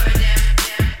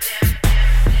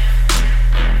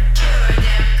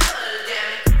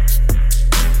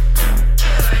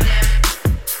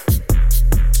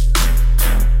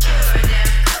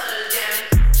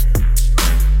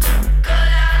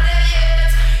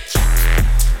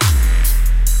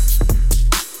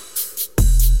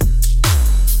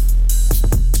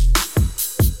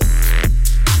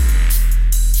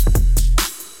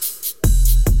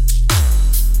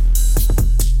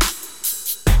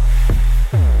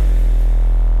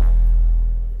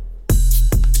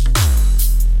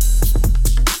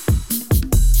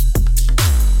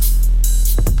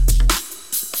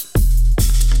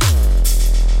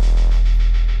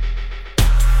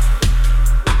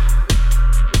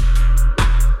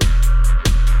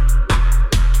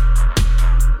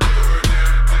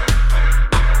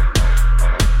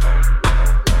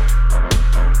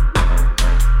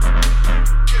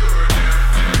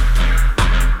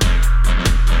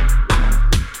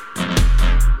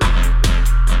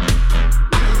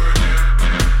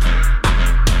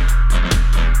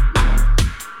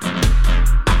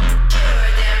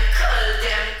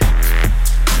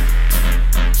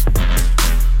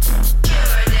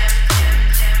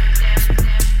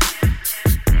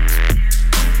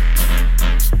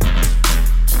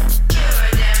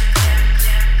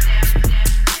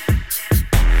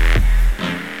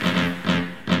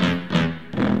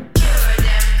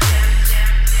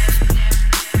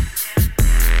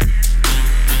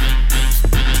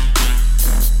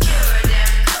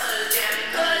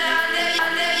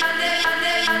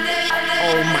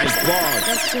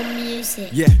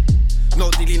 Yeah, no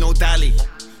dilly, no dally.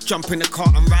 Jump in the car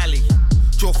and rally.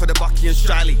 Draw for the Bucky and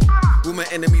Strally. With my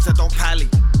enemies, I don't pally.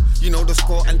 You know the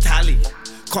score and tally.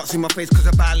 Can't see my face cause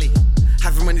of Bally.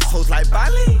 Having many souls like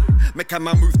Bally. Make a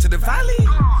man move to the valley.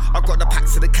 I got the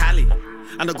packs of the Cali.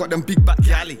 And I got them big back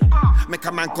yally. Make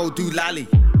a man go do lally.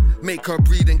 Make her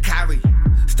breathe and carry.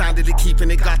 Standing to keep in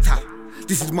the gutter.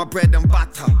 This is my bread and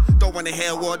butter. Don't wanna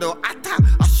hear word or atta.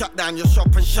 I shut down your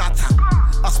shop and shatter.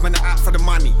 Us man are out for the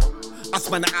money. Us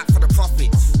man are out for the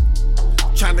profits.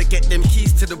 Trying to get them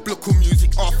keys to the Blooko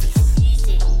Music office.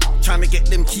 Trying to get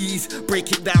them keys,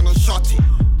 break it down and shot it.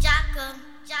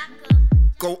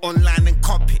 Go online and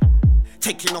cop it.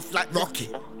 Taking off like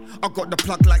rocket. I got the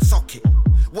plug like socket.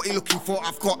 What you looking for,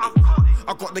 I've got it.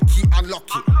 I got the key, unlock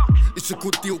it. It's a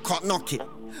good deal, can't knock it.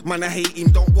 Man, I hate him,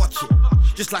 don't watch it.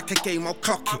 Just like a game, I'll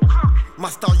clock it. My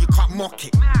style, you can't mock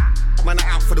it. Man,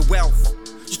 I'm out for the wealth.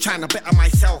 Just trying to better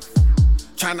myself.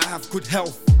 Trying to have good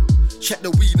health. Check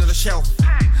the weed on the shelf.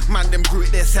 Man, them grew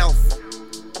it themselves.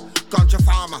 Ganja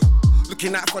farmer.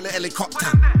 Looking out for the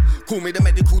helicopter. Call me the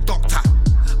medical doctor.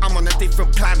 I'm on a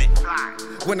different planet.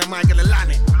 When am I gonna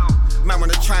land it? Man,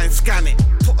 wanna try and scan it.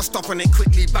 Put a stop on it,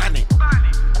 quickly ban it.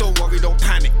 Don't worry, don't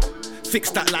panic. Fix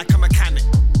that like a mechanic.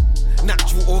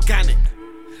 Natural organic.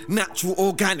 Natural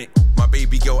organic. My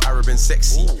baby girl Arab and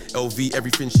sexy. LV,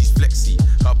 everything she's flexy.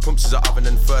 Her pumps is oven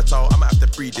and fertile. I might have to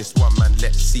breed this one, man,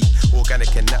 let's see.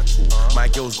 Organic and natural. My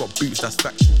girl's got boots, that's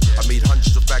factual. I made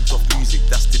hundreds of bags off music.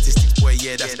 That's statistics, boy,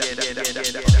 yeah, that's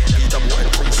double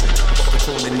and crazy. Got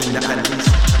patrolling in that hand loose.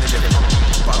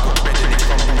 But I got bread in it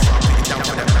from loose. So I pick it down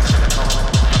for that passion that comes.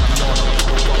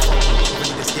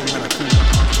 This game, man, I cool.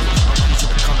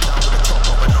 Come down with a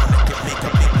chopper, banana, make a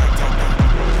big man down.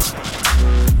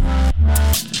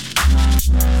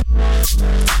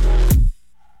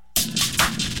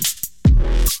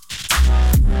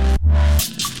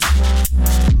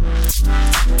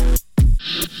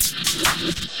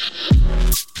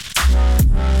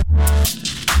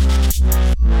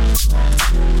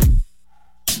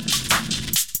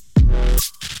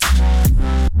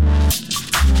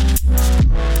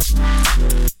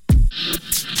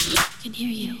 I can hear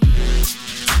you.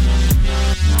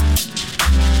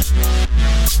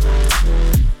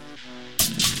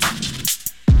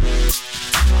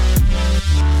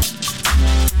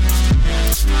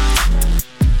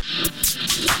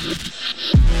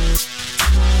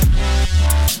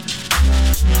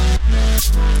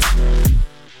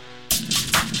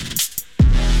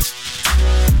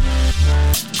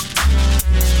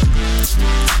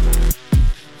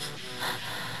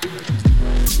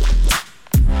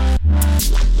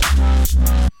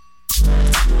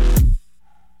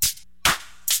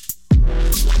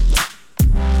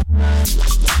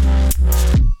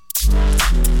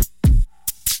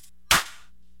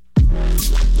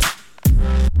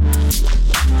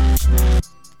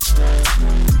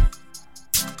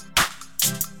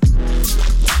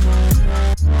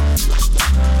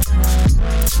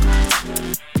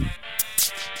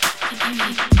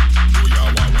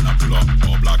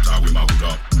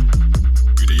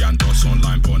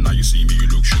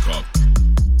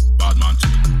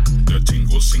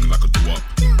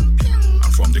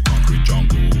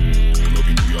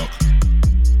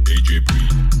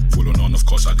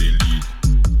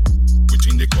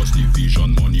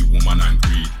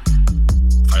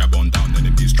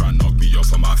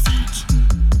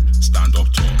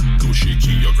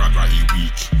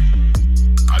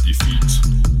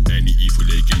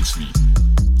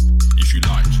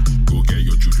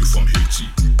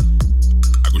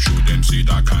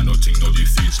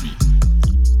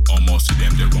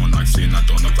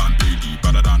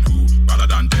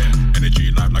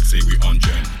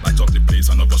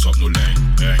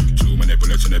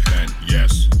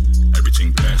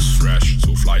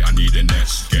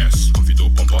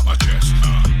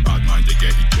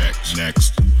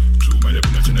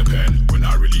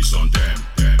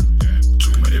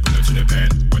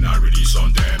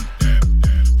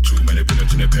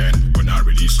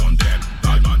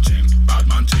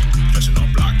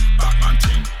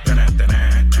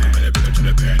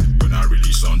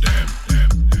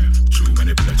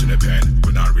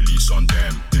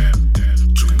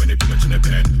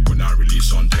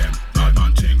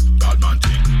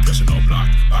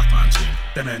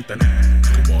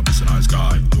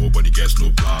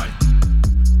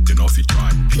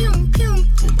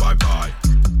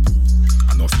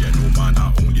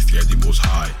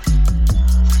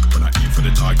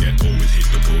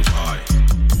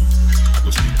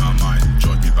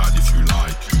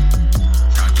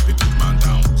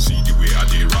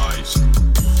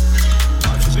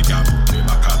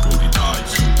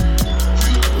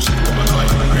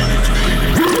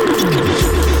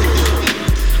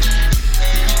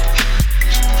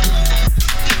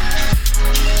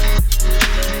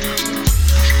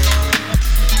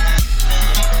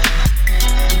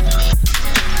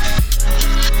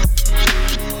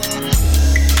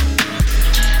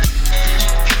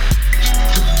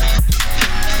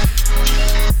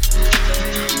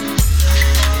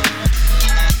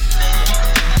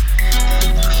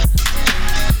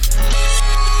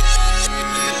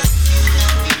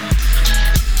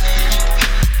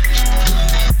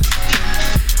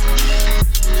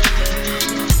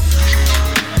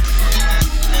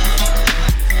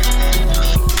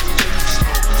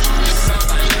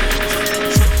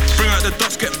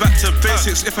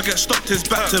 If I get stopped, it's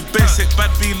back to basic.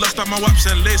 Bad B lost at my waps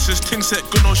and laces. Ting said,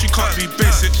 good no, she can't be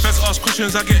basic. Feds ask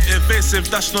questions, I get evasive.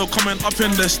 That's no comment up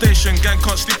in the station. Gang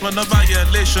can't sleep on a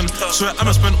violation. So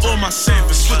I'ma spend all my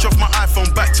savings. Switch off my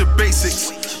iPhone, back to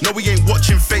basics. No, we ain't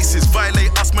watching faces.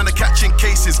 Violate us, man, are catching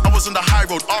cases. I was on the high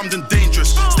road, armed and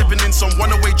dangerous. Stepping in some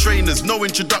runaway trainers, no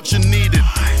introduction needed.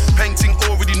 Painting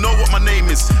already know what my name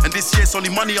is. And this year's only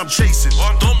money I'm chasing.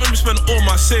 Don't make me spend all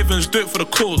my savings, do it for the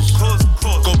cause.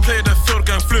 Go play the field,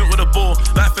 gang fluent with a ball.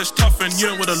 Life is tough and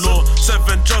you ain't with the law.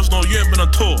 7 jobs, no, you ain't been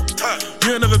on tour.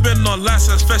 You ain't never been on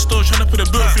license, festo, tryna put a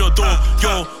bill for your door.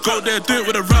 Yo, go there, do it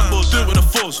with a Rambo, do it with a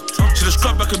force. See the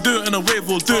scrub, I can do it in a wave,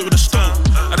 or do it with a stone.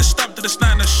 I just stamped to the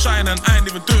snap and shine, and I ain't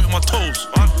even do it with my toes.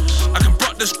 I can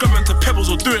block this scrub into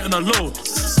pebbles, or do it in a load.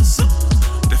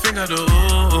 They think I do,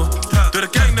 do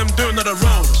the gang them doing on the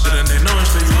road. Didn't they know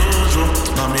it's the usual?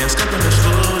 Now me and skipping this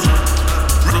fusion.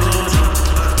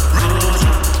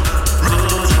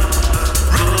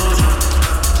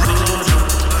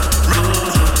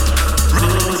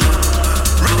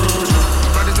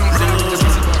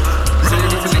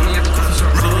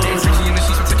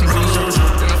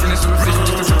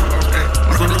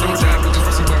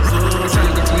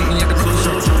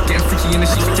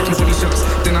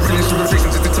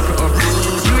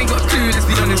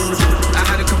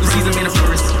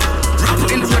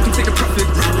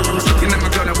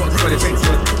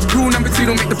 Rule number 2,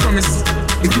 don't make the promise.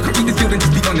 If you can't keep the deal, then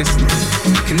just be honest.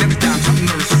 I can never die, I'm Chuck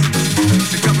Norris.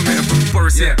 The government of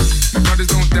Boris, yeah. My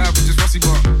brothers don't die, but just Rossi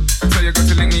bar. Tell your girl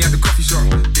to link me at the coffee shop.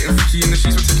 Getting freaky in the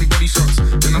sheets, we're taking body shots.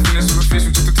 Then I finish with a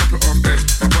facial just to top it off, eh.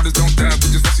 My brothers don't die, but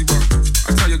just Rossi bar.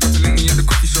 I tell your girl to link me at the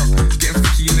coffee shop. Getting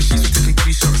freaky in the sheets, we're taking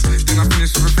body shots. Then I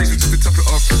finish with a facial just to top it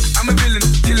off. I'm a villain,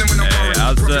 killing when I'm boring.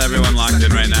 How's everyone locked in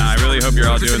right now? I really hope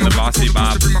you're all doing the bossy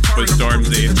bop with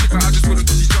Stormzy.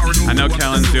 I know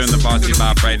Kellan's doing the bossy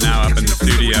bop right now up in the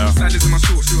studio.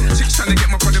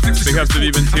 Big ups if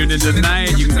you've been tuned in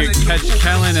tonight. You can catch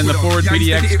Kellan and the Forward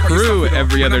PDX crew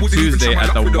every other Tuesday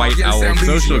at the White Owl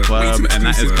Social Club, and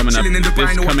that is coming up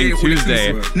this coming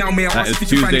Tuesday. That is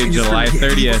Tuesday, July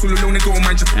 30th.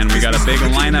 And we got a big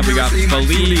lineup. We got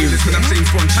Believe,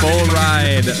 Full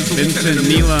Ride, Vincent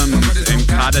Neelums, and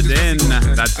Kata Din.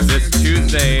 That's this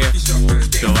Tuesday,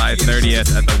 July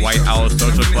 30th at the White Owl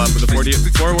Social Club with the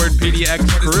Forward PDX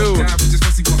crew.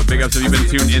 So big ups if you've been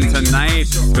tuned in tonight.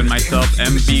 It's been myself,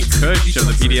 MB Kush of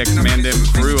the PDX Mandim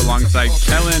crew, alongside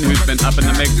Kellan, who's been up in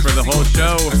the mix for the whole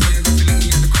show.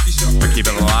 So keep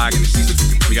it locked.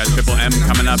 We got Triple M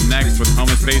coming up next with Home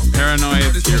Space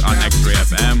Paranoid here on X-Ray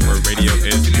FM, where radio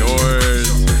is yours.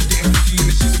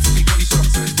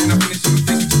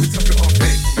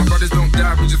 My brothers don't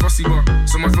die, we just Rossi bar.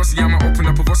 So much Rossi, I'ma open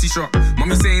up a Rossi shop.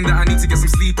 Mommy saying that I need to get some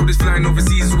sleep. All this flying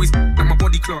overseas is always at my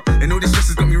body clock. And all this stress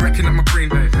has got me wrecking up my brain.